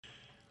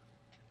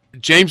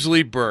James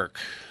Lee Burke,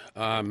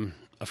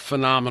 a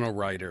phenomenal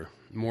writer,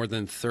 more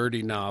than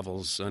 30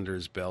 novels under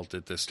his belt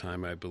at this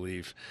time, I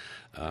believe.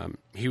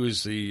 He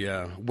was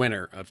the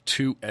winner of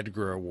 2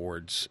 Edgar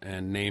Awards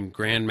and named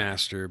Grand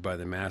Master by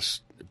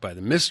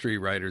the Mystery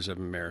Writers of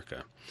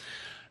America.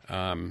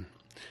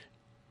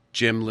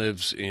 Jim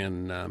lives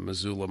in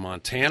Missoula,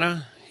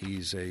 Montana.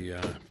 He's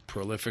a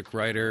prolific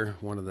writer,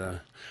 one of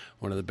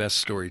the best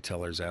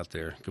storytellers out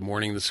there. Good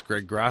morning, this is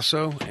Greg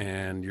Grasso,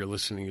 and you're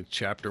listening to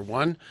Chapter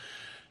 1.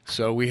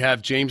 So we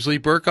have James Lee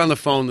Burke on the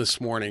phone this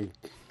morning.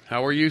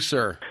 How are you,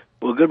 sir?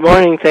 Well, good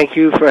morning. Thank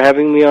you for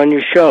having me on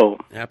your show.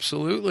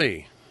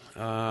 Absolutely.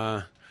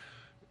 I've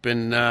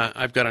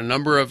got a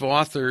number of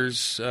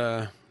authors.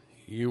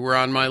 You were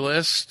on my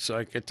list, so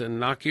I get to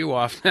knock you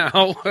off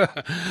now.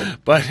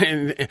 But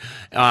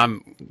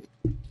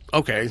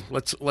okay,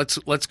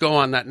 let's go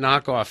on that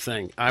knockoff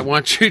thing. I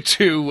want you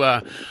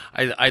to.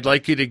 I'd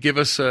like you to give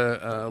us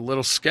a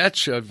little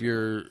sketch of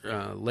your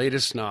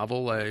latest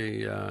novel.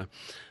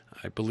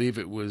 I believe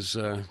it was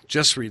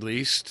just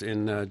released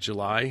in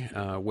July,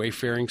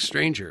 Wayfaring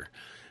Stranger.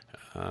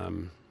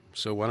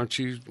 So why don't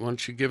you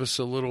give us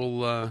a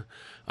little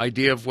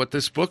idea of what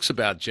this book's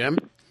about, Jim?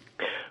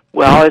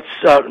 Well, it's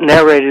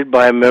narrated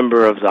by a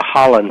member of the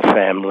Holland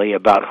family,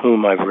 about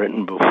whom I've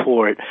written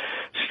before. It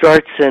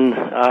starts in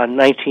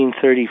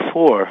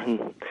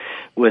 1934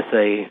 with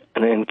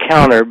an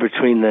encounter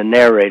between the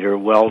narrator,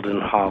 Weldon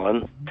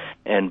Holland,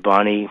 and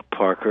Bonnie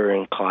Parker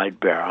and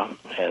Clyde Barrow,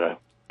 and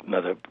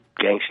another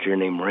gangster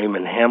named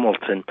Raymond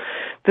Hamilton.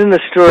 Then the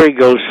story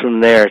goes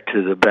from there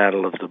to the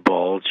Battle of the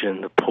Bulge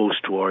and the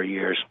post-war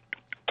years.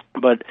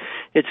 But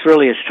it's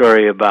really a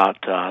story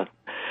about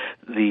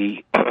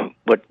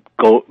what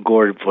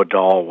Gord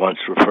Vidal once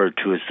referred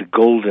to as the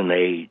Golden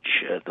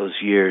Age,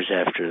 those years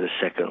after the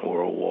Second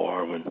World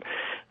War, when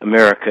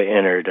America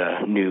entered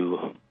a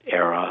new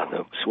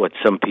era, what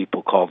some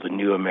people call the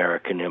New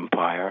American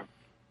Empire.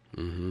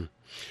 Mm-hmm.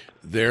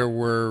 There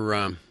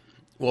were,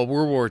 World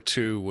War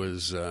II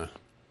was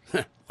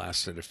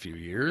lasted a few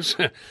years.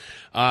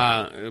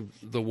 The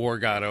war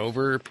got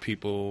over.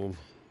 People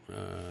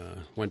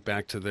went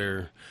back to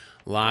their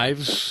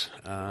lives.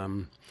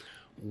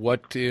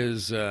 What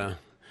is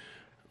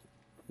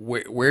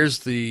where's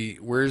the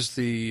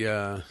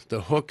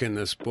hook in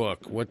this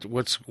book?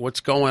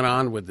 What's going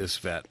on with this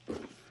vet?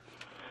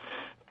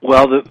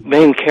 Well, the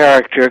main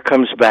character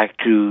comes back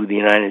to the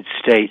United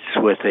States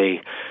with a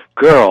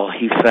girl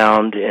he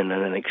found in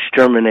an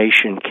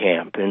extermination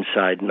camp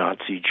inside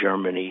Nazi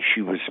Germany.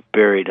 She was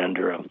buried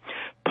under a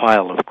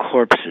pile of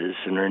corpses,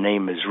 and her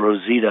name is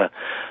Rosita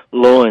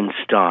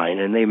Lowenstein,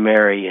 and they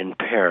marry in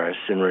Paris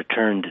and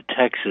return to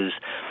Texas,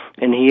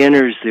 and he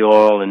enters the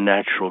oil and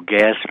natural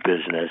gas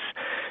business.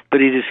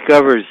 But he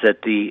discovers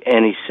that the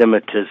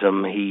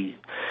anti-Semitism he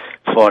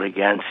fought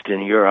against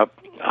in Europe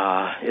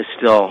is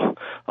still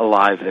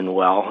alive and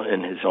well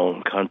in his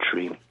own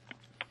country.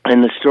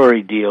 And the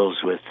story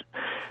deals with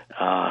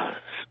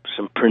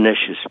some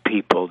pernicious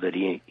people that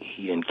he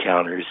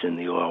encounters in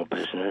the oil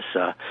business.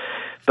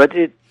 But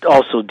it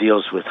also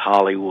deals with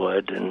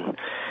Hollywood and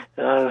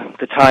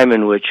the time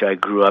in which I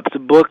grew up. The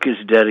book is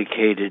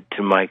dedicated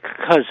to my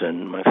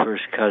cousin, my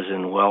first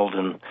cousin,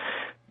 Weldon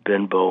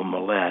Benbow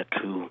Millette,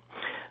 who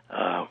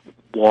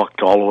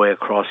walked all the way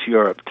across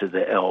Europe to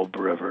the Elbe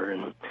River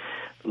and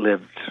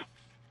lived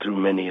through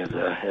many of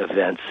the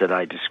events that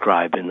I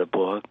describe in the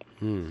book.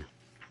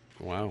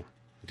 Wow.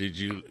 Did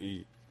you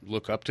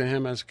look up to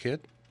him as a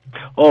kid?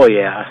 Oh,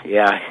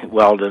 yeah.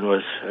 Weldon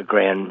was a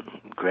grand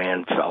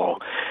fellow.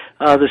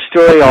 The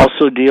story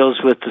also deals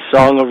with the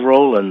Song of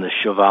Roland, the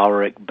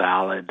chivalric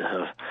ballad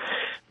of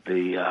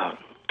the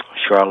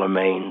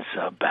Charlemagne's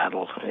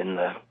battle in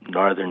the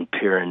northern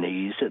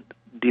Pyrenees. It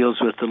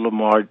deals with the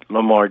Lamar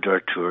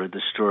d'Arthur,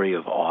 the story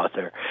of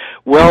Arthur.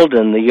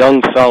 Weldon, the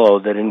young fellow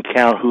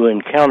who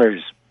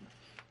encounters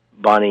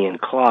Bonnie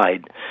and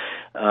Clyde,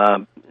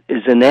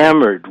 is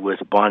enamored with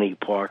Bonnie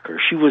Parker.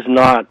 She was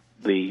not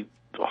the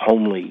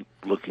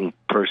homely-looking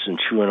person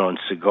chewing on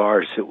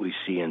cigars that we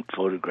see in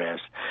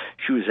photographs.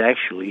 She was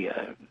actually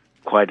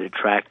quite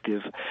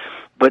attractive.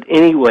 But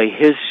anyway,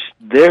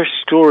 their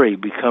story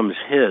becomes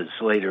his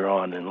later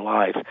on in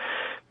life.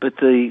 But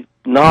the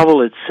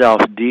novel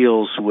itself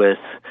deals with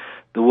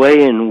the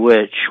way in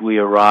which we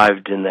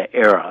arrived in the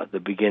era, the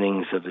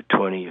beginnings of the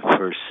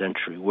 21st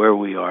century, where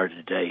we are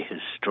today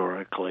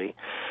historically.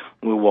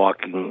 We're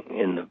walking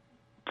in the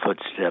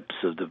footsteps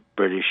of the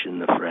British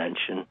and the French,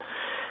 and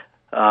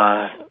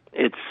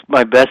it's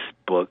my best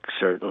book,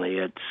 certainly.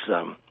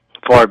 It's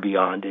far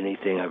beyond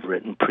anything I've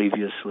written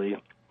previously.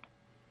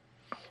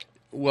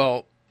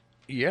 Well,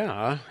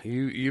 yeah,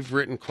 you've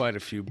written quite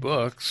a few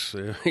books.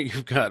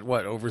 You've got,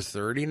 over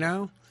 30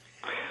 now?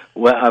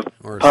 Well, I've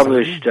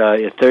published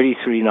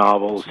 33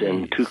 novels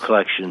and 2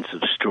 collections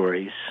of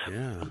stories.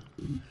 Yeah.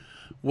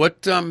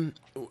 What?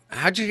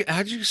 How'd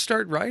you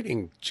start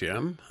writing,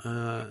 Jim?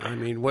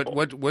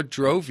 What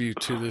drove you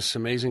to this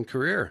amazing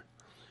career?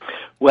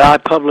 Well, I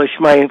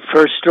published my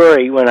first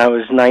story when I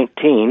was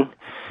 19,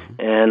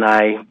 and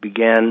I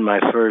began my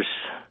first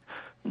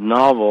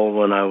novel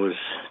when I was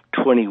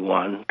 20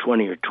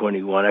 or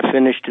 21. I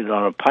finished it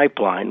on a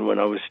pipeline when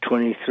I was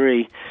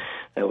 23.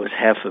 It was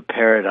Half a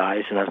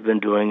Paradise, and I've been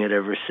doing it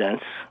ever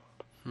since.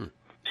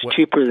 It's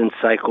cheaper than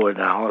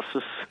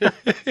psychoanalysis.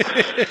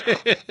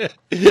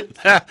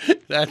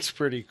 That's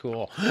pretty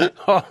cool.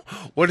 Oh,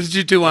 what did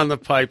you do on the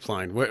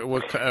pipeline? What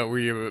were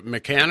you a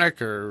mechanic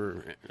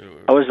or?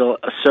 I was a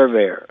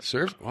surveyor.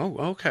 Oh,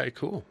 okay,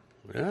 cool.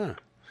 Yeah,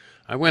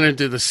 I went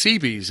into the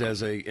Seabees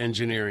as a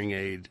engineering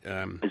aide.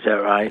 Is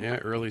that right? Yeah,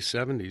 early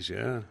 70s.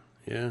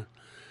 Yeah.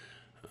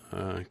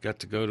 Got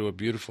to go to a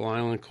beautiful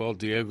island called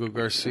Diego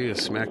Garcia,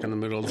 smack in the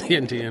middle of the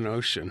Indian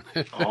Ocean.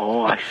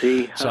 Oh, I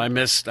see. So I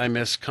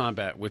missed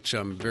combat, which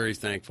I'm very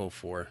thankful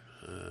for.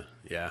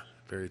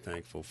 Very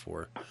thankful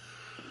for.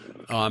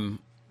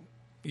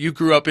 You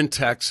grew up in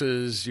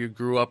Texas. You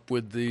grew up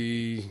with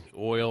the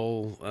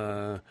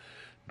oil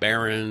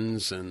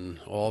barons and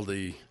all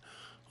the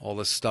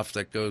stuff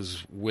that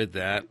goes with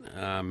that.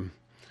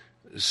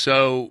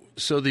 So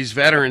these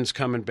veterans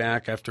coming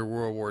back after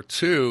World War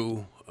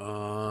II.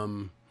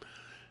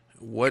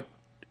 What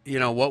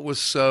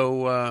was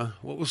so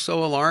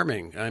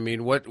alarming? I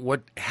mean,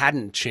 what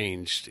hadn't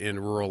changed in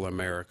rural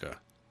America?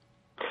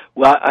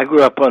 Well, I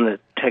grew up on the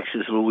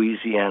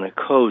Texas-Louisiana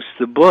coast.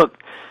 The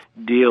book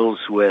deals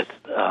with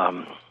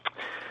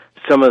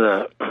some of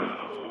the,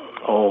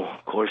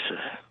 of course,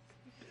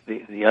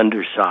 the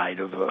underside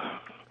of the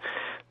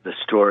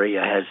story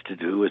has to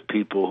do with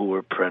people who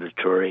are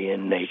predatory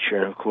in nature,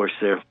 and of course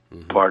they're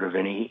part of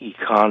any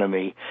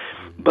economy.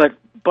 But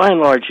by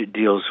and large, it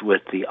deals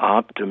with the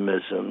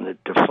optimism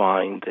that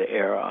defined the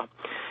era.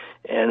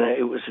 And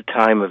it was a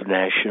time of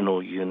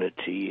national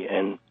unity,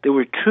 and there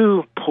were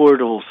two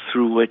portals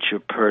through which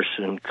a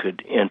person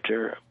could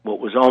enter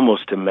what was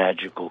almost a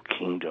magical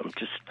kingdom,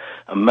 just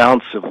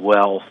amounts of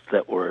wealth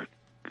that were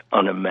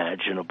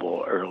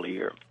unimaginable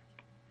earlier.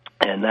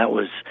 And that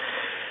was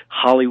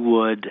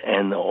Hollywood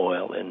and the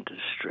oil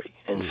industry.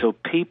 And so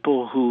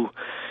people who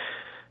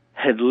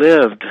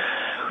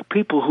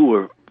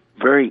were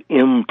very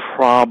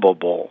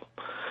improbable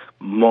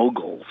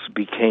moguls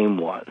became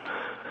moguls.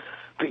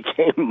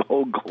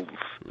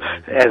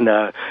 And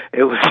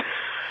it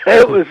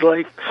was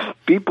like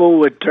people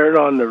would turn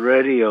on the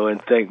radio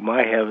and think,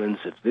 my heavens,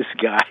 if this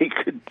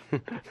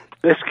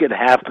could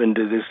happen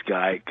to this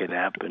guy, it could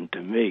happen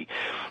to me.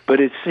 But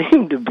it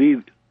seemed to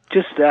be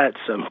just that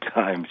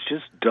sometimes,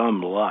 just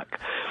dumb luck.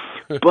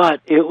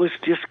 But it was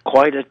just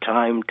quite a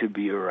time to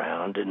be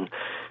around. And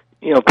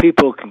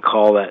people can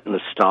call that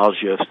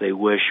nostalgia if they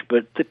wish,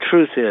 but the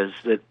truth is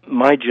that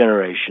my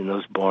generation,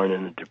 those born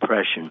in the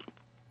Depression,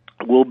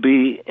 will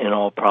be, in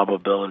all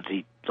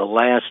probability, the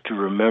last to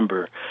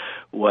remember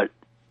what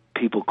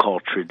people call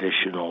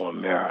traditional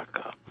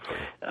America.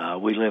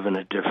 We live in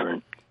a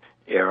different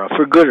era,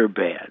 for good or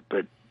bad,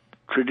 but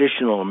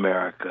traditional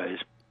America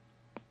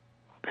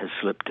has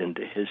slipped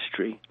into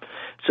history.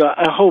 So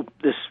I hope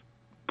this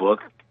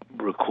book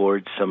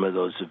records some of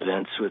those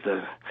events with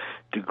a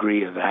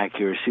degree of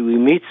accuracy. We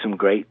meet some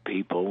great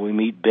people. We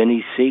meet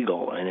Benny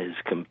Siegel and his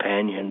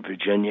companion,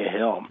 Virginia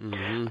Hill.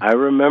 I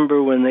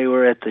remember when they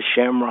were at the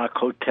Shamrock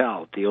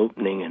Hotel at the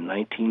opening in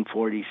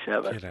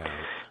 1947.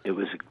 It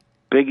was a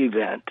big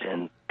event,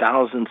 and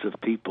thousands of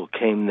people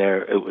came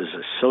there. It was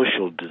a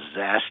social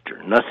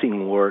disaster.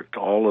 Nothing worked.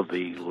 All of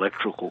the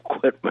electrical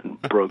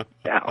equipment broke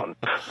down.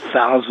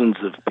 Thousands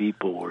of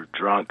people were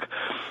drunk.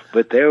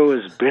 But there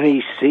was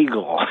Benny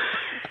Siegel.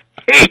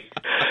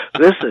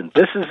 Listen,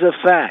 this is a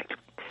fact.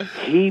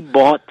 He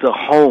bought the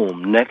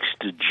home next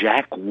to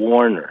Jack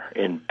Warner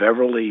in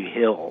Beverly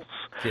Hills.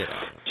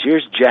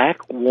 Here's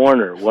Jack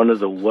Warner, one of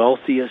the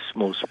wealthiest,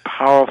 most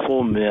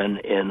powerful men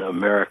in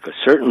America,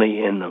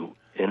 certainly in the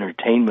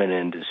entertainment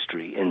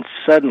industry, and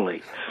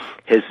suddenly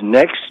his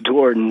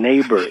next-door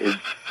neighbor is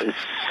a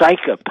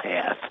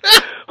psychopath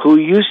who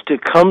used to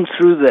come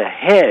through the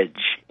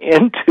hedge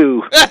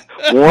into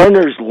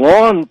Warner's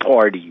lawn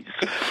parties,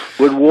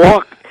 would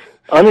walk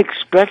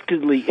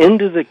unexpectedly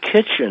into the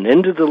kitchen,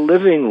 into the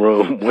living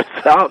room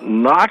without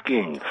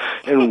knocking.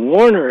 And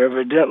Warner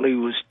evidently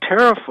was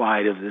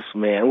terrified of this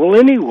man. Well,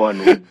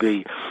 anyone would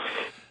be.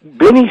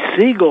 Benny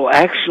Siegel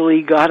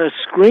actually got a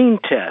screen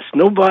test.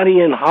 Nobody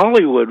in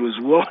Hollywood was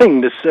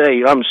willing to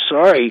say, I'm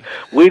sorry,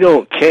 we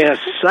don't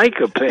cast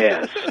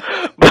psychopaths.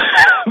 But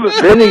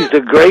Benny's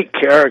a great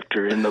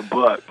character in the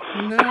book.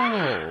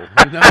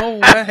 No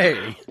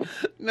way.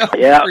 No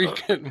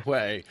freaking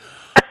way.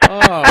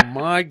 Oh,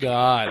 my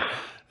God.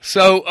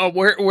 So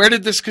where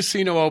did this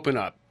casino open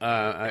up?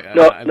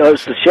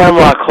 It's the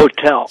Shamrock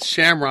Hotel.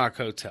 Shamrock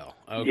Hotel.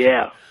 Okay.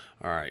 Yeah.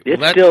 All right.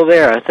 It's still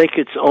there. I think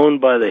it's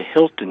owned by the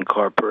Hilton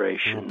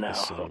Corporation now.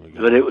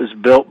 But it was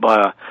built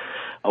by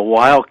a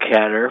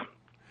wildcatter,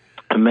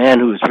 a man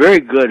who was very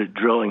good at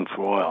drilling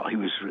for oil. He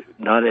was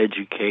not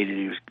educated.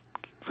 He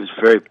was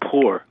very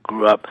poor.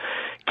 Grew up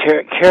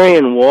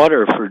carrying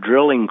water for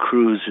drilling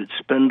crews at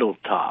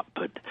Spindletop.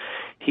 But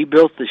he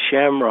built the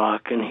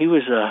Shamrock, and he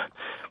was a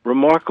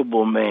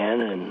remarkable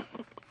man. And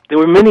there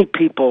were many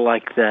people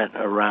like that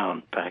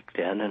around back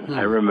then, and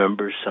I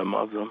remember some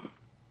of them.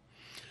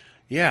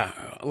 Yeah,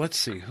 let's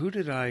see. Who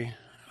did I?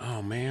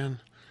 Oh man.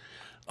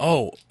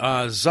 Oh,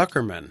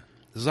 Zuckerman.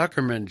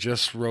 Zuckerman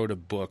just wrote a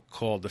book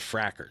called The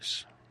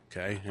Frackers.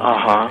 Okay.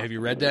 Have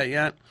you read that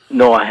yet?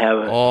 No, I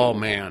haven't. Oh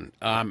man.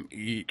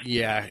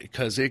 Yeah,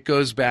 because it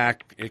goes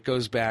back. It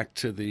goes back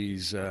to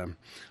these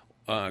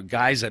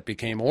guys that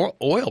became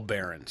oil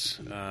barons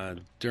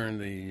during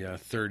the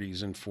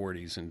 30s and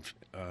 40s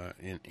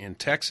in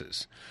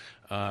Texas,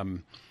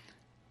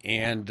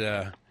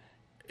 and.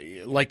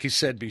 Like you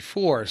said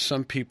before,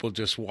 some people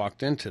just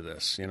walked into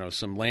this.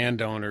 Some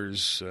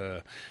landowners.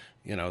 There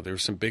were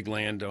some big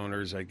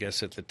landowners, I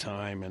guess, at the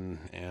time,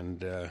 and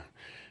they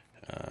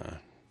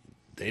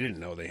didn't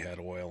know they had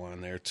oil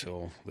on there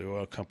till the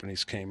oil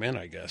companies came in,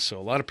 I guess. So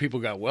a lot of people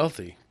got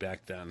wealthy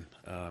back then,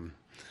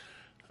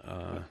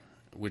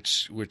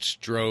 which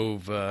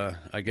drove,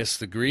 I guess,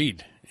 the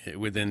greed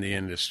within the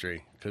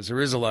industry, because there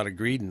is a lot of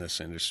greed in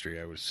this industry,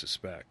 I would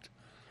suspect.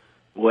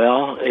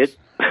 Well,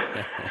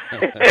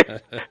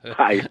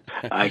 I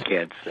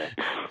can't say.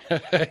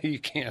 You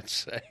can't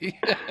say.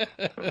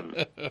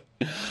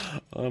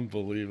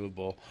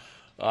 Unbelievable.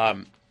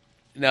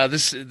 Now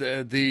this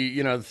the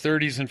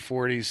 30s and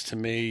 40s to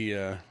me.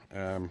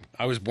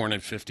 I was born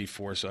in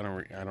 '54, so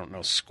I don't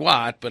know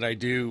squat, but I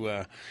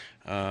do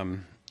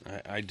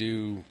I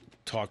do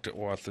talk to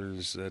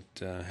authors that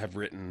have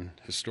written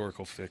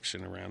historical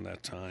fiction around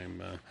that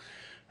time.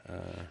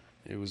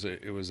 It was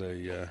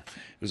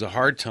a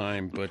hard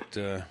time, but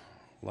a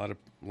lot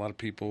of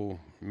people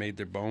made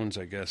their bones,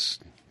 I guess,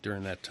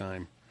 during that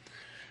time.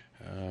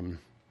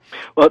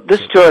 Well,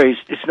 this story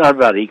it's not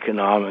about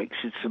economics.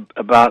 It's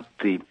about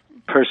the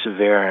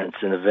perseverance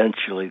and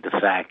eventually the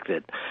fact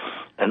that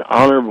an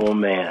honorable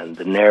man,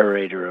 the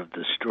narrator of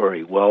the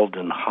story,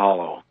 Weldon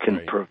Hollow,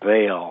 can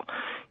prevail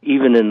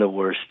even in the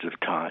worst of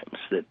times.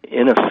 That,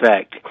 in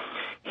effect,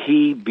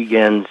 he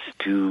begins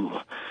to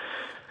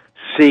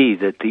see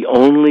that the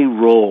only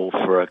role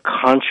for a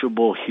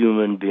conscionable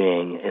human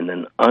being in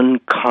an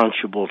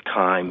unconscionable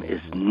time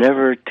is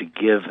never to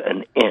give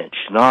an inch,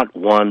 not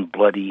one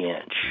bloody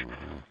inch.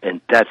 And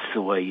that's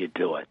the way you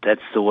do it.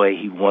 That's the way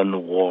he won the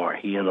war.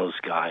 He and those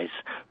guys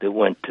that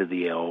went to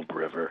the Elbe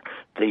River,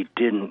 they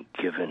didn't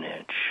give an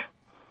inch.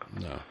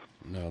 No,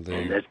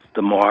 and that's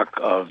the mark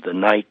of the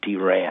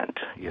knight-errant,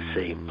 you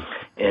see.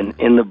 And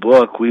in the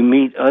book, we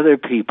meet other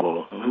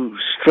people who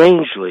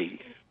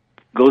strangely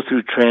go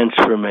through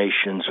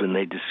transformations when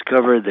they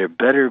discover they're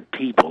better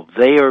people.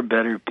 They are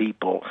better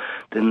people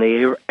than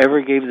they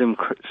ever gave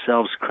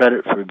themselves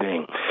credit for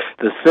being.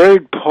 The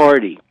third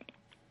party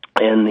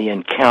in the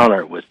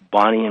encounter with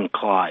Bonnie and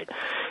Clyde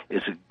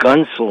is a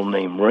gunsel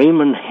named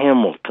Raymond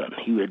Hamilton.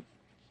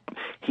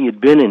 He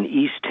had been in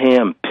East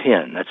Ham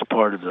Pen. That's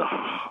part of the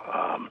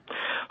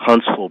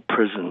Huntsville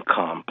prison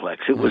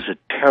complex. It was a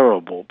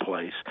terrible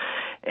place.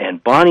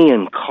 And Bonnie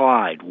and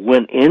Clyde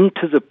went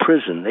into the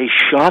prison. They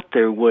shot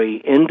their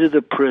way into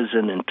the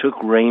prison and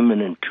took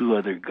Raymond and two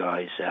other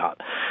guys out.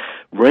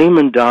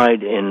 Raymond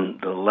died in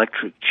the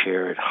electric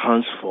chair at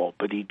Huntsville,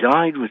 but he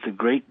died with a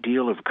great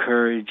deal of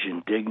courage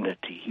and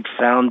dignity. He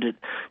found it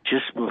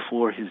just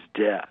before his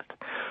death.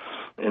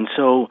 And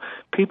so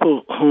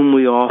people whom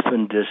we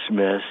often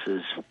dismiss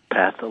as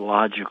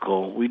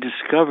pathological, we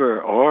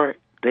discover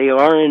they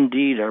are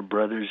indeed our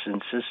brothers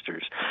and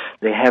sisters.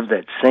 They have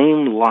that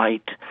same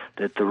light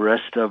that the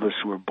rest of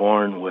us were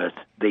born with.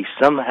 They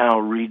somehow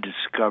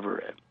rediscover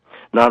it.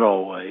 Not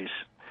always.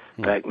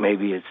 In fact,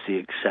 maybe it's the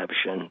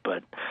exception.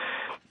 But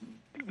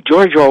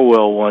George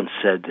Orwell once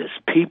said this: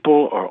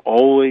 people are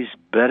always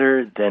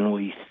better than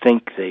we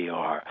think they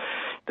are.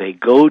 They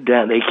go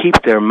down, they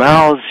keep their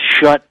mouths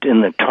shut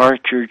in the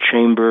torture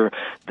chamber.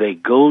 They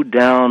go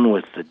down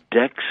with the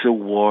decks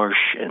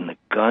awash and the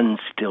guns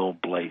still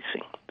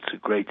blazing. It's a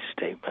great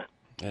statement.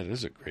 That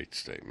is a great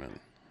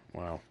statement.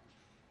 Wow.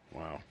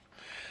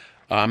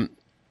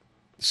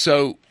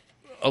 So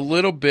a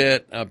little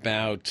bit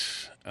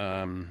about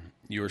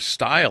your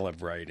style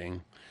of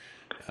writing.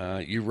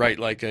 You write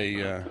like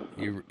a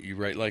you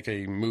write like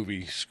a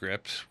movie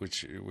script,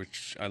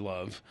 which I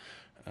love.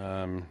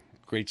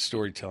 Great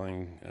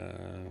storytelling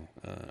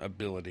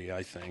ability,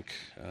 I think,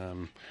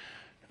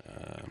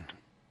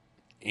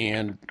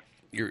 and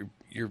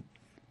your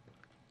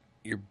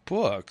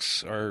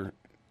books are,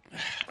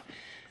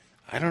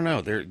 I don't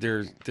know,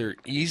 they're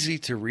easy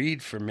to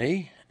read for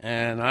me,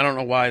 and I don't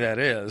know why that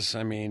is.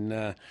 I mean,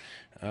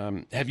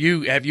 have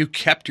you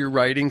kept your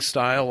writing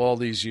style all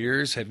these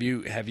years? Have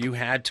you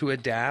had to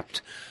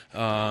adapt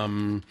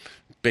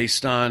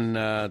based on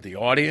the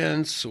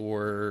audience,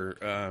 or?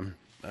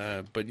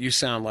 But you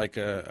sound like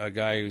a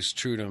guy who's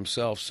true to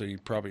himself, so you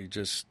probably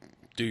just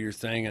do your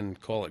thing and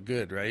call it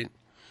good, right?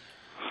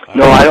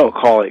 No, I don't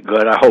call it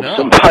good. I hope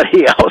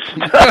somebody else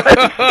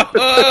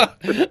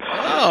does.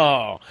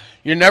 Oh,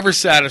 you're never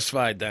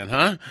satisfied then,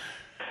 huh?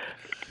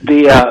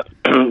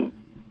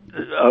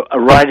 A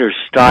writer's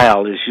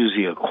style is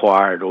usually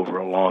acquired over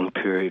a long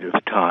period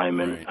of time,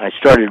 and I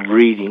started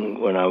reading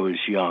when I was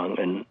young,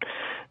 and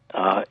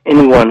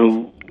anyone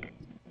who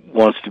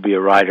wants to be a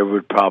writer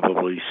would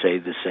probably say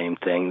the same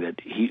thing, that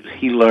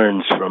he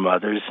learns from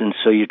others, and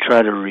so you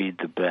try to read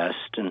the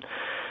best. And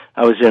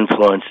I was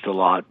influenced a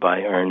lot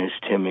by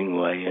Ernest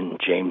Hemingway and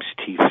James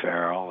T.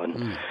 Farrell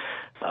and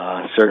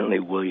certainly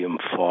William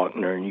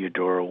Faulkner and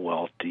Eudora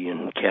Welty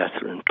and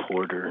Catherine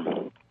Porter.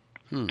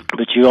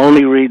 But you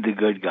only read the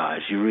good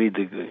guys. You read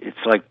the good.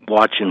 It's like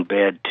watching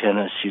bad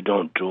tennis. You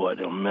don't do it;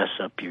 it'll mess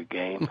up your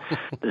game.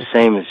 The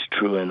same is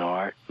true in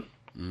art.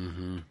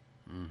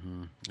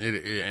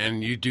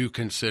 And you do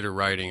consider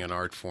writing an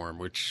art form,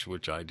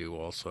 which I do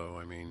also.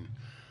 I mean,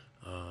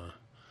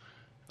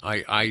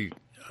 I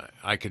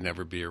could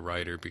never be a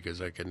writer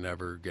because I could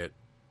never get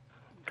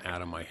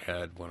out of my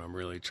head what I'm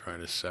really trying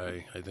to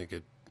say. I think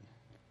it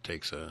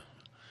takes a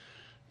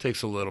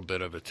little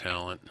bit of a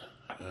talent.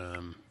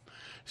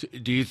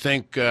 Do you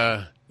think?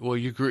 Well,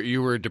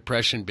 you were a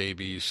Depression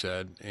baby, you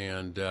said,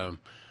 and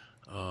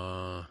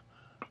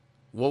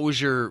what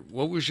was your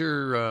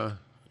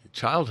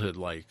childhood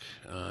like?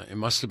 It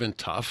must have been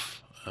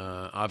tough.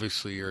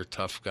 Obviously, you're a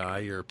tough guy.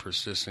 You're a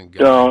persistent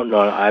guy. No.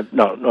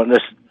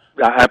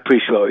 I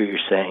appreciate what you're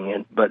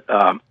saying, but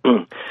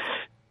I'm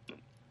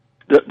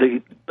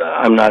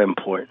not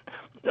important.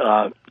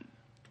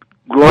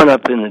 Growing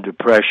up in the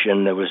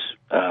Depression, there was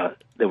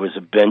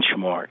a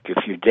benchmark.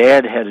 If your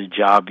dad had a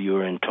job, you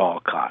were in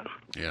tall cotton.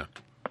 Yeah.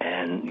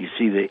 And you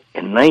see that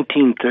in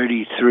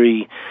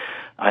 1933,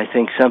 I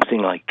think something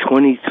like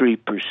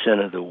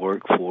 23% of the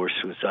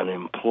workforce was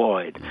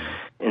unemployed.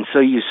 And so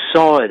you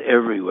saw it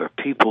everywhere,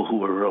 people who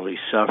were really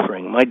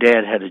suffering. My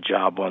dad had a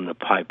job on the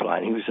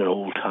pipeline. He was an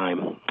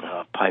old-time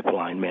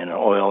pipeline man, an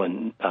oil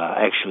and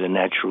actually a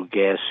natural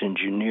gas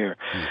engineer.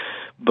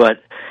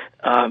 But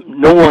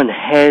no one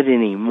had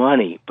any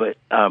money. But,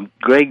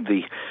 Greg,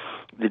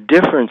 the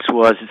difference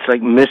was it's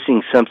like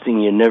missing something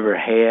you never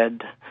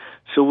had.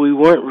 So we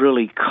weren't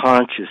really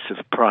conscious of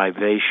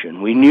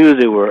privation. We knew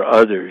there were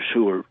others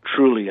who were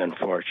truly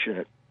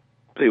unfortunate.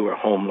 They were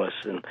homeless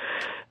and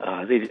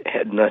they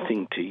had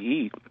nothing to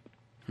eat.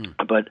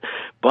 But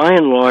by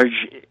and large,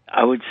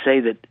 I would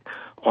say that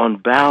on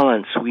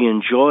balance, we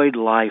enjoyed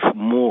life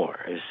more,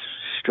 as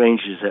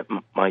strange as that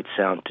might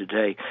sound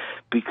today,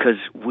 because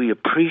we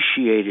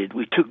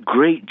took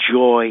great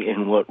joy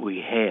in what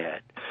we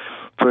had.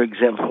 For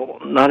example,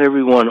 not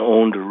everyone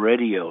owned a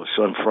radio,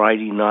 so on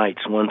Friday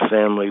nights, one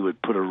family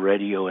would put a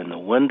radio in the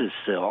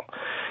windowsill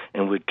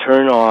and would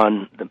turn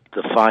on the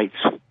fights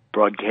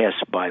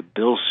broadcast by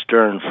Bill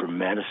Stern from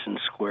Madison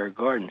Square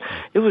Garden.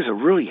 It was a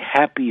really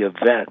happy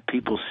event,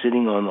 people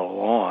sitting on the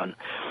lawn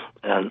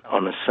and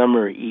on a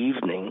summer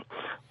evening,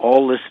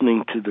 all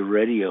listening to the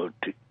radio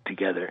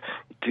together.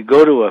 To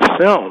go to a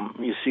film,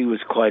 you see,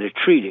 was quite a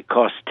treat. It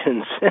cost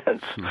 10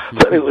 cents,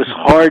 but it was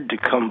hard to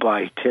come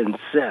by 10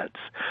 cents.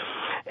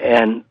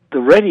 And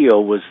the radio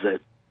was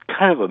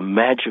kind of a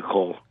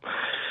magical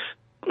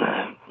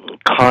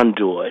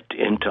conduit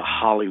into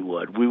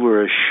Hollywood. We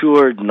were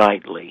assured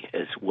nightly,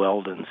 as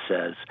Weldon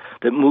says,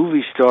 that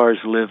movie stars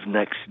live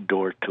next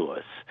door to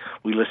us.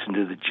 We listened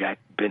to the Jack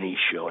Benny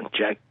show, and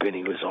Jack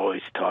Benny was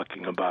always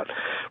talking about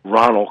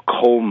Ronald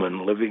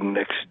Colman living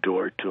next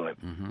door to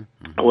him.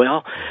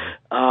 Well,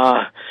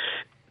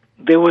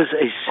 there was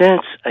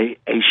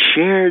a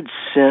shared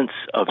sense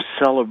of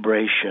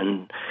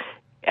celebration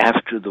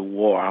after the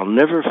war. I'll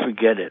never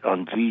forget it.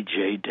 On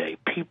VJ Day,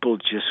 people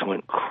just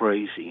went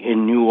crazy.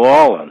 In New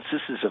Orleans,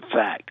 this is a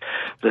fact,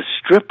 the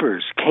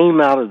strippers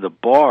came out of the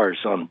bars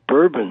on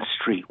Bourbon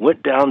Street,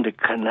 went down to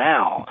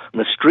Canal,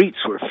 and the streets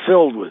were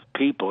filled with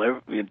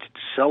people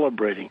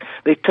celebrating.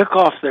 They took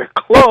off their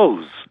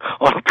clothes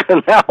on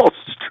Canal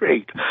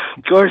Street.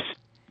 Of course,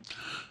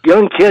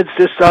 young kids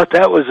just thought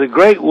that was a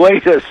great way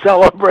to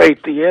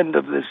celebrate the end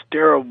of this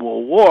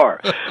terrible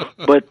war.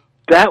 But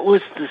that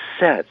was the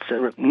sense,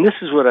 and this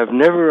is what I've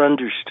never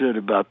understood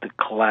about the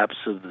collapse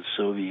of the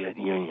Soviet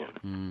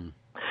Union.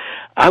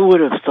 I would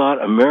have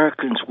thought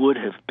Americans would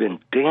have been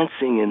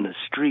dancing in the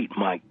street.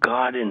 My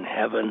God in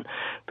heaven,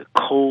 the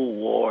Cold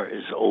War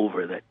is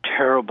over. That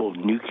terrible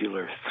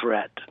nuclear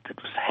threat that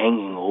was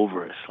hanging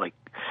over us, like,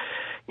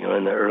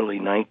 in the early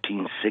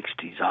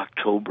 1960s,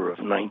 October of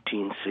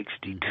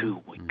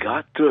 1962. We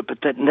got through it,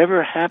 but that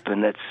never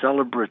happened. That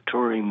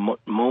celebratory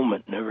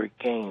moment never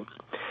came.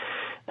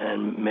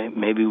 And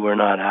maybe we're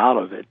not out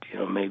of it.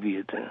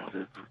 Maybe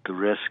the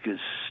risk is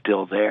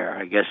still there.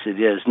 I guess it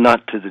is,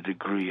 not to the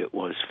degree it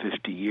was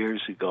 50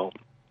 years ago.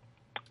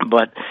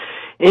 But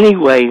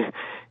anyway,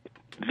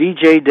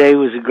 VJ Day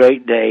was a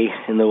great day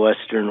in the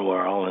Western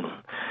world,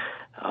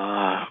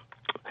 and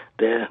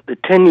the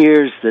 10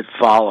 years that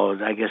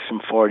followed, I guess from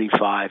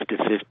 45 to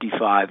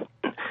 55,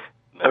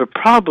 are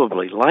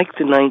probably, like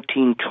the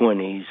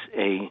 1920s,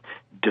 a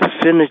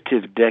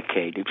definitive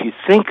decade. If you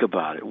think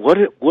about it, what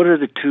are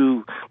the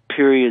two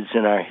periods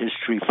in our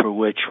history for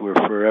which we're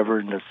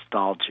forever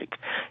nostalgic?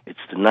 It's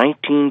the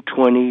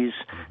 1920s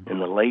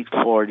and the late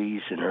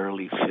 40s and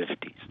early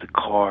 50s. The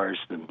cars,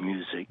 the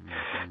music,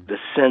 the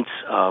sense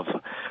of,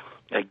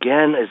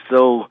 again, as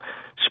though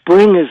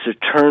spring is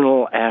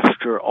eternal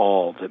after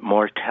all, that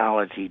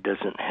mortality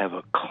doesn't have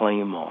a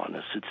claim on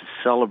us. It's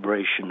a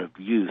celebration of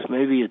youth.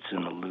 Maybe it's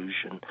an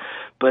illusion,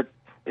 but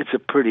it's a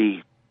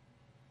pretty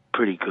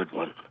good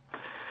one.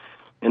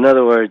 In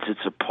other words,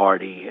 it's a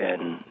party,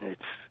 and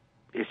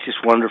it's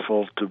just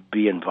wonderful to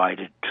be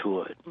invited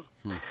to it.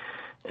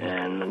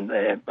 And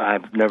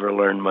I've never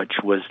learned much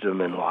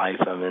wisdom in life.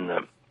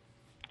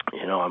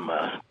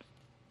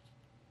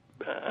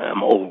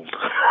 I'm old,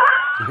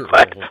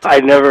 but I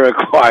never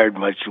acquired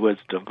much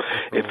wisdom.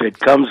 If it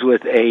comes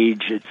with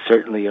age, it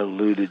certainly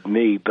eluded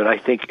me, but I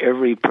think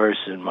every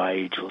person my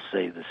age will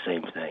say the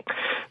same thing.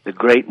 The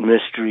great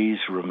mysteries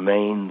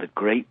remain the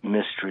great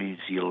mysteries.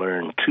 You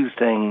learn two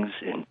things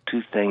and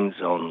two things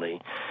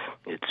only.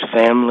 It's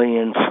family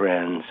and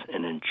friends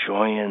and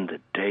enjoying the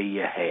day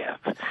you have.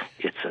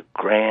 It's a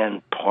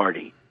grand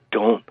party.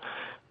 Don't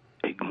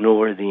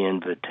ignore the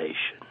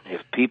invitation.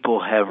 If people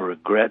have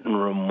regret and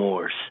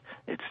remorse,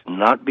 it's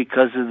not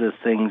because of the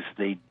things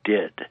they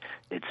did.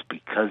 It's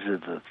because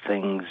of the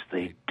things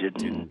they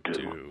didn't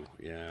do.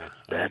 Yeah,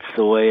 that's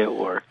the way it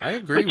works. I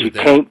agree but with that.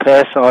 You can't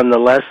pass on the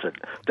lesson.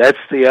 That's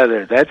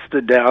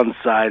the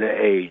downside of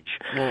age.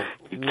 Well,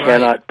 you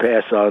cannot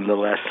pass on the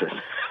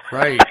lesson.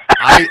 Right.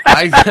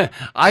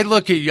 I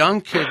look at young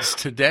kids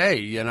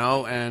today,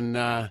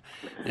 and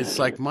it's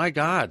like, my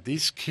God,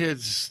 these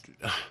kids,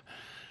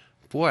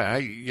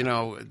 boy,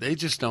 they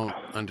just don't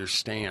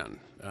understand.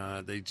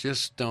 They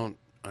just don't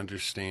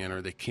understand,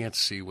 or they can't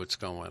see what's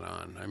going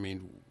on. I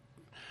mean,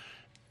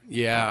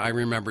 yeah, I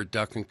remember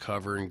duck and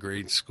cover in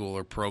grade school,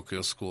 or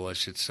parochial school, I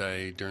should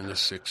say, during the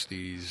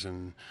 60s,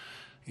 and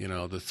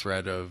the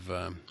threat of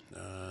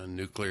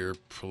nuclear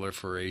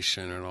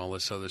proliferation and all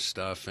this other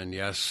stuff. And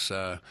yes,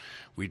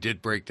 we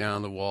did break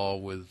down the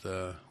wall with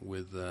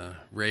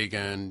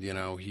Reagan.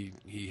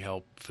 He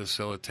helped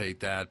facilitate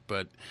that,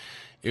 but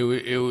it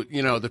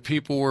the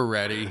people were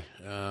ready.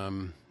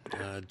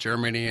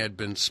 Germany had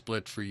been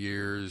split for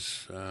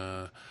years.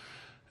 When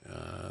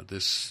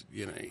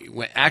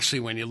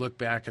you look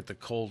back at the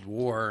Cold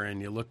War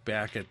and you look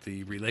back at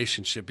the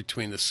relationship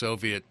between the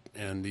Soviet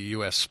and the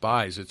U.S.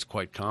 spies, it's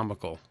quite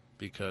comical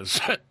because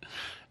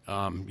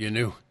you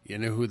knew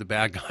who the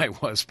bad guy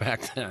was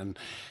back then,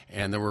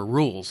 and there were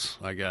rules,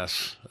 I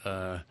guess.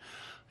 I'll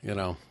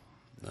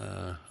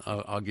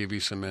give you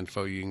some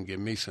info, you can give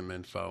me some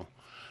info.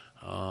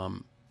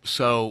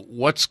 So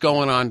what's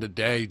going on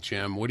today,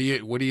 Jim? What do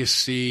you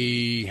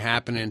see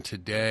happening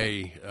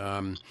today?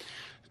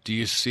 Do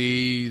you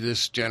see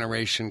this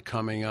generation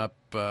coming up?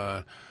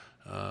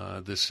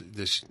 This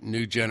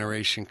new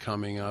generation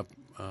coming up?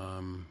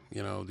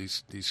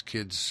 These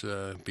kids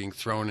being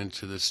thrown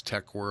into this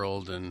tech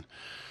world, and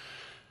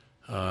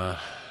I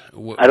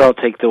don't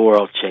think the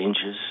world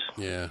changes.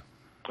 Yeah,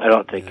 I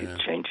don't think it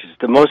changes.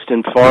 The most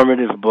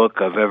informative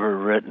book I've ever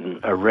read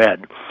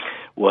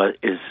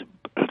is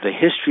The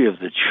History of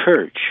the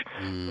Church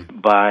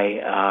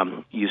by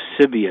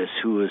Eusebius,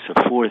 who was a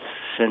 4th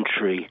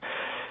century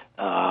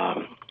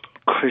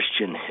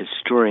Christian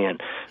historian.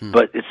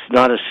 But it's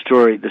not a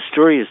story. The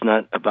story is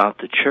not about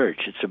the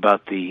church. It's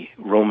about the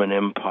Roman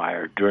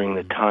Empire during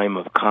the time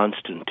of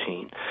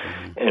Constantine.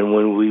 And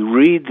when we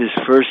read this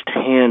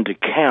first-hand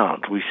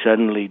account, we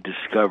suddenly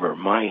discover,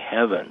 my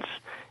heavens,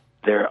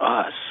 they're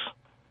us.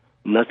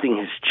 Nothing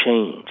has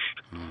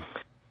changed.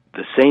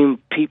 The same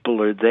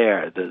people are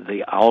there,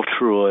 the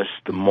altruists,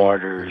 the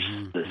martyrs,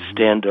 the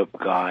stand-up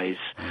guys,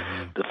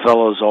 the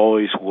fellows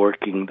always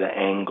working the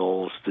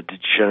angles, the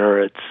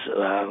degenerates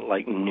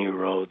like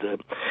Nero, the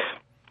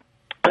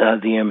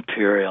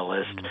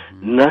imperialist.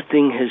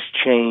 Nothing has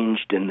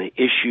changed, and the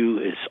issue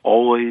is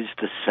always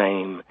the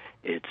same.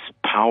 It's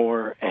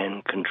power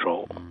and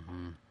control.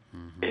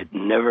 It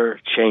never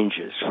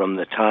changes from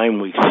the time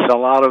we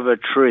fell out of a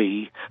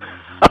tree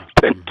up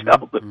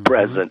until the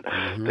present.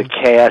 The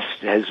cast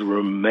has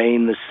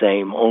remained the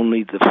same.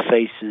 Only the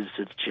faces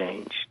have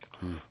changed.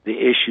 The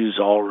issues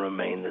all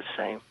remain the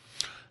same.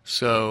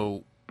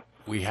 So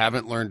we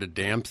haven't learned a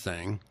damn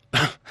thing.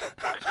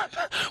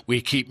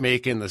 We keep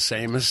making the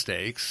same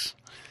mistakes.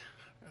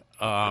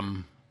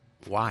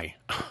 Why?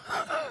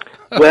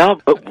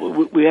 Well, but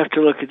we have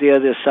to look at the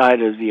other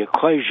side of the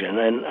equation,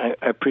 and I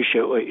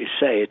appreciate what you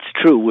say. It's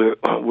true.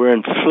 We're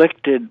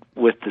inflicted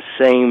with the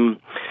same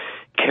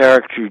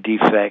character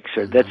defects,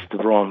 or that's the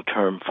wrong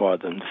term for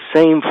them. The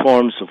same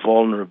forms of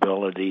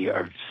vulnerability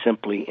are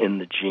simply in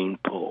the gene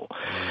pool.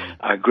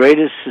 Our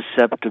greatest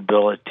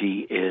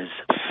susceptibility is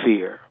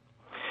fear,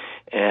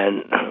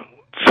 and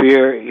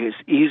fear is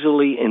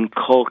easily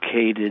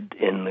inculcated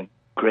in the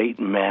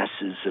great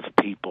masses of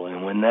people,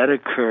 and when that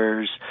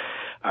occurs,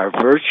 our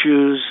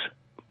virtues,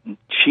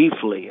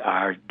 chiefly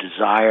our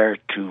desire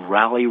to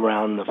rally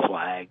round the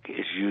flag,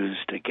 is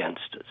used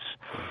against us.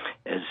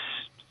 As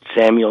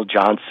Samuel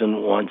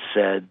Johnson once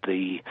said,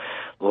 the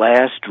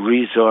last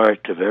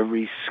resort of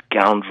every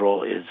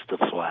scoundrel is the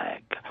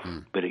flag.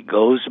 But it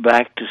goes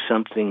back to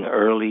something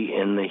early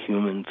in the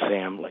human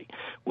family.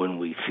 When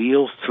we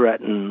feel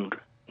threatened,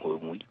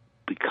 when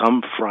we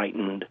become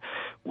frightened,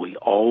 we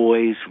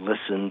always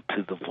listen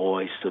to the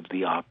voice of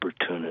the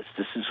opportunist.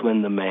 This is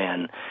when the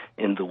man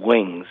in the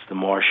wings, the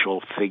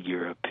martial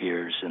figure,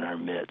 appears in our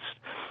midst.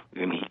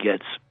 And he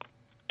gets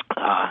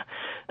a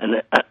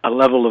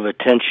level of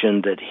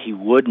attention that he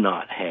would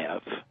not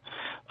have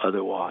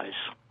otherwise.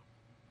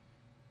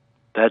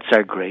 That's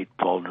our great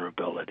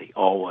vulnerability,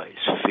 always,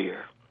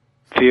 fear.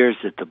 Fear is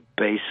at the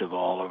base of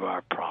all of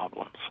our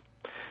problems.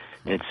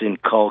 It's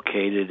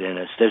inculcated in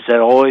us. There's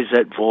always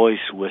that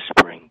voice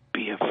whispering,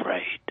 be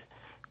afraid,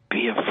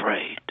 be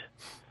afraid.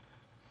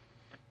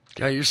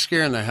 Yeah, you're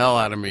scaring the hell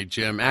out of me,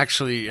 Jim.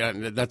 Actually,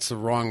 that's the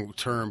wrong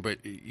term,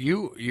 but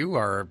you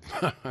are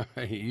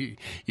you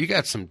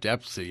got some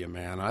depth to you,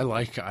 man. I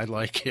like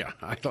you.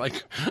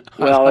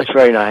 Well, that's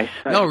very nice.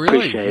 No,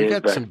 really, you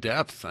got some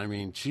depth. I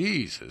mean,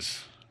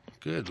 Jesus,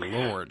 good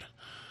Lord.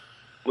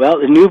 Well,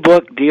 the new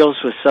book deals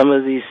with some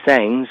of these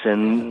things,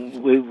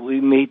 and we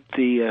meet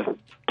the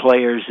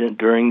players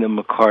during the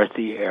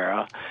McCarthy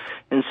era,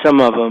 and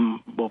some of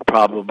them will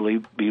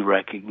probably be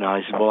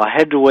recognizable. I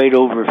had to wait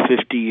over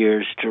 50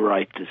 years to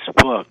write this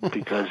book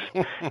because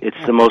it's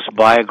the most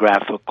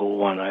biographical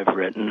one I've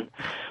written,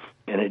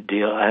 and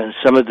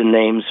some of the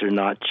names are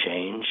not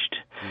changed.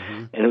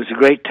 Mm-hmm. And it was a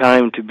great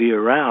time to be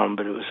around,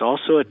 but it was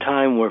also a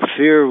time where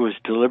fear was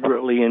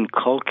deliberately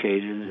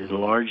inculcated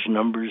in large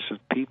numbers of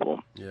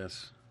people.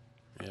 Yes,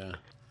 yeah,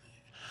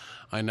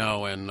 I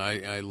know, and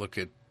I look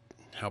at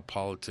how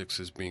politics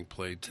is being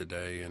played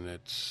today, and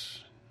it's,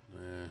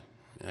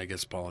 I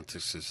guess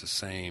politics is the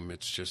same.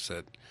 It's just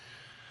that,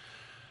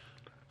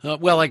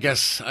 well, I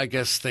guess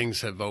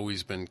things have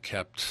always been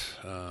kept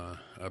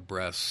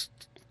abreast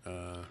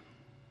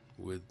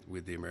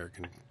with the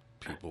American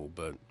people,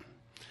 but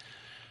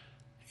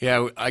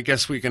yeah, I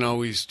guess we can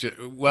always.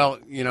 Well,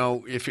 you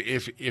know, if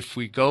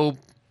we go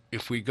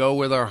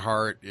with our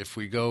heart, if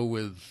we go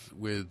with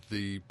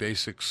the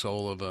basic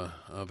soul of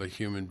a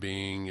human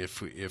being,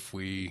 if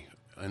we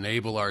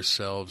enable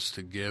ourselves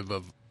to give,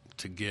 if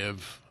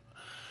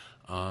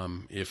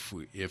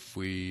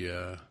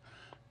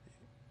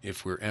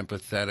we're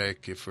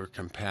empathetic, if we're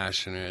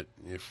compassionate,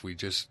 if we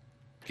just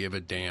give a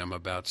damn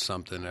about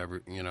something,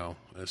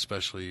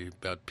 especially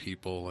about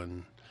people,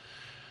 and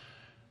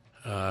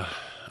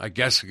I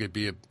guess it could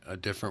be a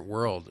different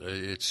world.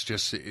 It's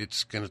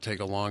going to take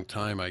a long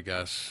time, I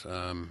guess.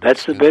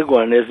 That's the big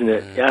one, isn't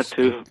it? Yeah,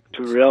 to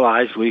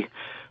realize we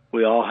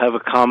all have a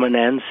common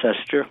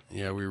ancestor.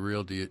 Yeah, we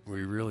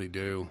really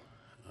do.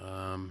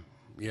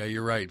 Yeah,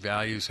 you're right.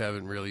 Values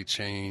haven't really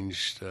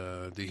changed.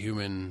 The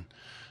human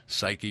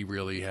psyche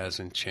really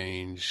hasn't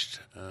changed.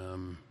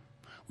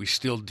 We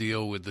still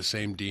deal with the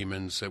same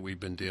demons that we've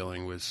been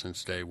dealing with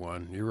since day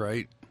one. You're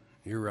right.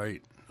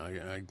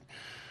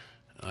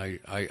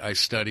 I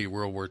study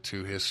World War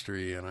II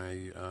history, and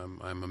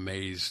I'm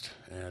amazed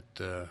at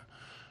the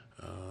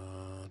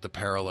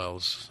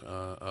parallels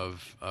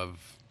of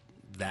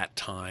that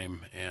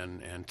time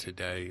and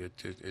today.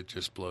 It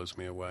just blows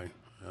me away.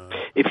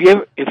 If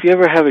you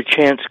ever have a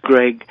chance,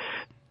 Greg,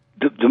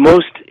 the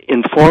most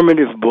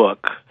informative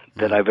book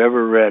that I've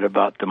ever read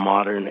about the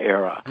modern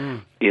era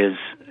is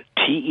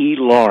T.E.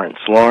 Lawrence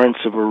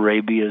of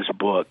Arabia's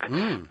book,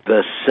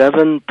 The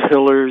Seven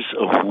Pillars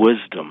of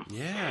Wisdom.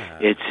 Yeah.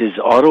 It's his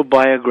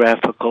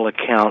autobiographical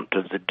account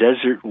of the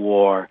Desert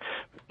War,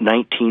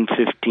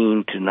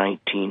 1915 to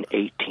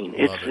 1918.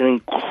 It's an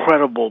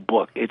incredible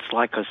book. It's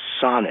like a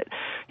sonnet.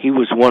 He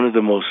was one of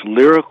the most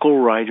lyrical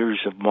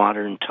writers of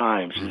modern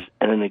times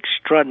and an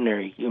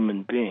extraordinary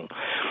human being.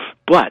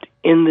 But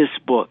in this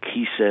book,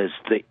 he says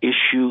the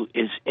issue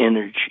is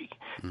energy.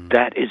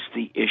 That is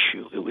the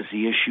issue. It was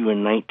the issue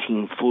in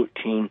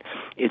 1914.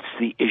 It's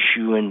the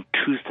issue in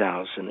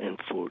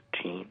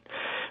 2014.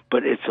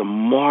 But it's a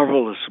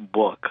marvelous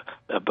book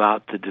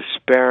about the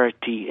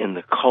disparity in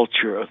the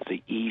culture of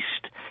the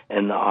East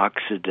and the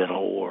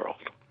Occidental world.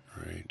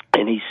 Right.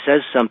 And he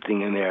says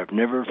something in there I've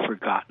never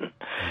forgotten.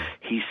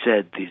 He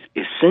said the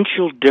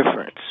essential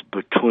difference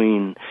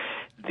between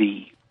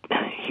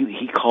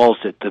he calls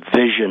it the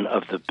vision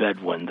of the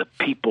Bedouin, the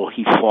people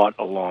he fought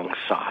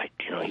alongside.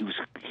 You know, he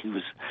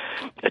was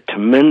a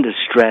tremendous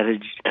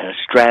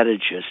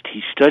strategist.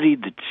 He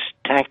studied the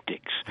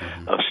tactics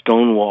of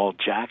Stonewall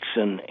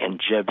Jackson and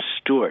Jeb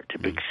Stuart,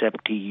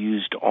 except he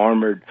used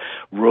armored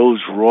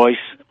Rolls-Royce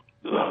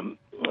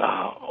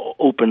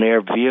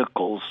open-air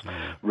vehicles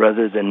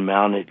rather than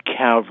mounted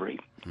cavalry.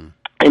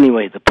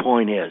 Anyway, the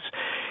point is,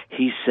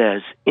 he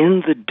says,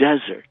 in the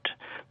desert,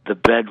 the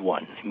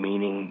Bedouin,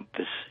 meaning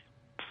this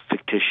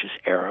fictitious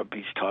Arab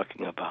he's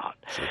talking about,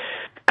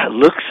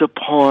 looks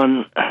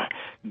upon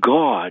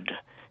God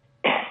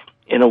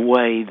in a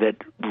way that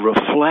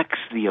reflects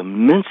the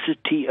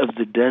immensity of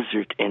the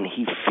desert, and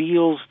he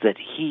feels that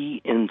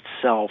he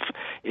himself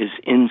is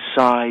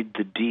inside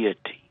the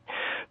deity.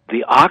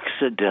 The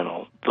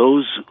Occidental,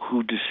 those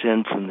who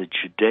descend from the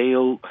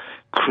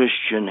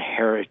Judeo-Christian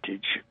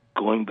heritage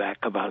going back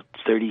about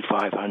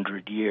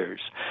 3,500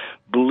 years,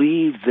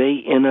 believe they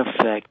in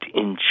effect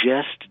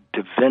ingest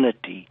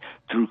divinity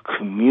through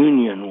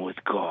communion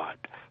with God,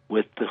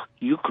 with the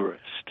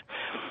Eucharist.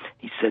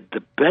 He said,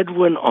 the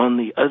Bedouin, on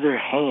the other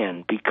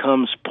hand,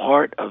 becomes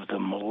part of the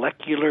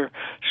molecular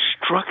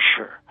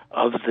structure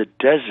of the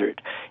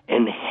desert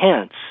and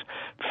hence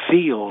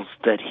feels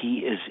that he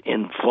is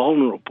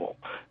invulnerable,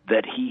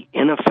 that he,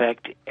 in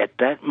effect, at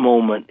that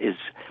moment is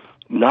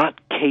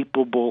not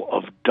capable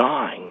of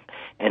dying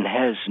and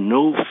has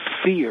no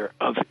fear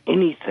of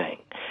anything.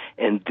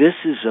 And this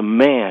is a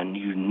man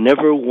you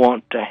never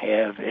want to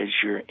have as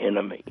your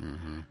enemy.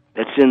 Mm-hmm.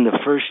 That's in the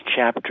first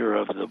chapter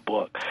of the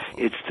book.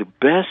 It's the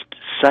best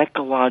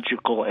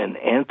psychological and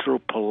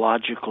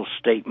anthropological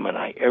statement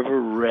I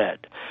ever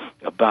read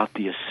about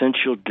the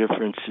essential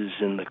differences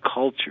in the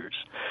cultures.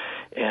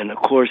 And, of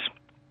course,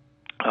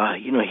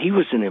 he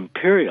was an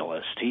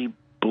imperialist. He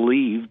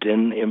believed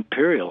in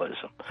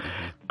imperialism.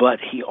 Mm-hmm. But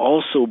he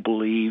also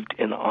believed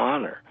in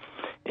honor.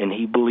 And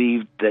he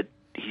believed that,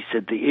 he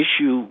said, the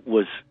issue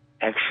was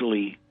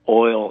actually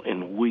oil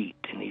and wheat.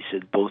 And he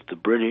said both the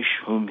British,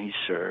 whom he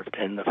served,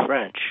 and the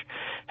French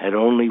had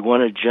only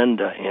one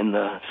agenda in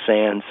the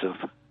sands of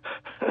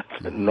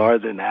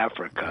northern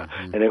Africa,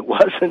 and it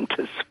wasn't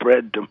to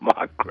spread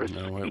democracy.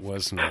 No, it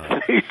was not.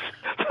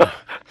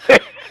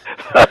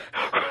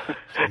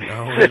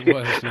 No, it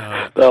was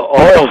not. The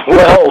oil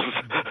wells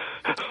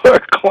were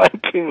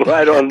clanking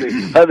right on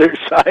the other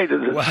side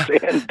of the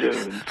sand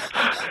dunes.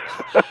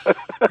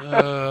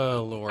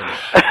 Oh, Lord.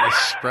 The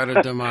spread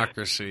of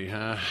democracy,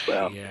 huh?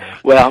 But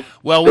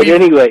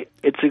anyway,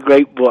 it's a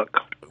great book.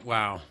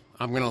 Wow.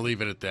 I'm going to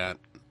leave it at that.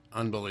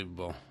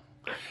 Unbelievable.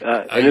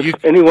 And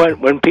if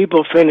anyone, when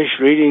people finish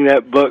reading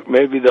that book,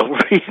 maybe they'll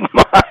read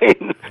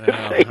mine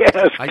if they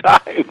have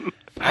time.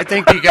 I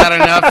think you got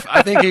enough.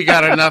 I think you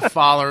got enough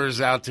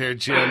followers out there,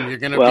 Jim. You're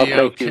going to be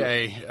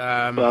okay.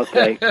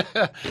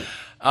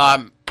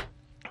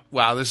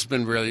 Wow, this has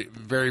been really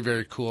very,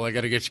 very cool. I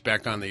got to get you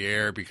back on the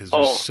air because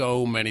there's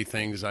so many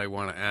things I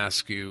want to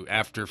ask you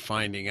after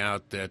finding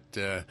out that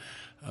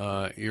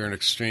you're an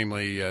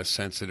extremely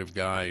sensitive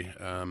guy.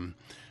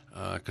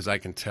 Because I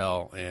can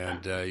tell,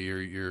 and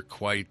you're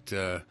quite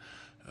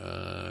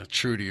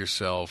true to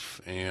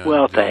yourself.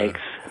 And thanks.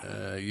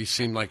 You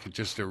seem like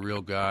just a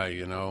real guy,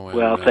 you know.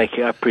 And, thank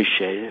you. I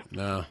appreciate it.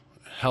 No,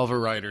 hell of a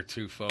writer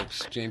too,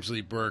 folks. James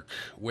Lee Burke,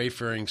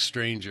 Wayfaring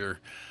Stranger,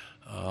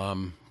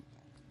 one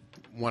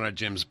of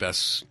Jim's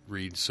best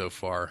reads so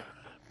far.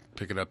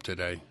 Pick it up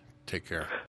today. Take care.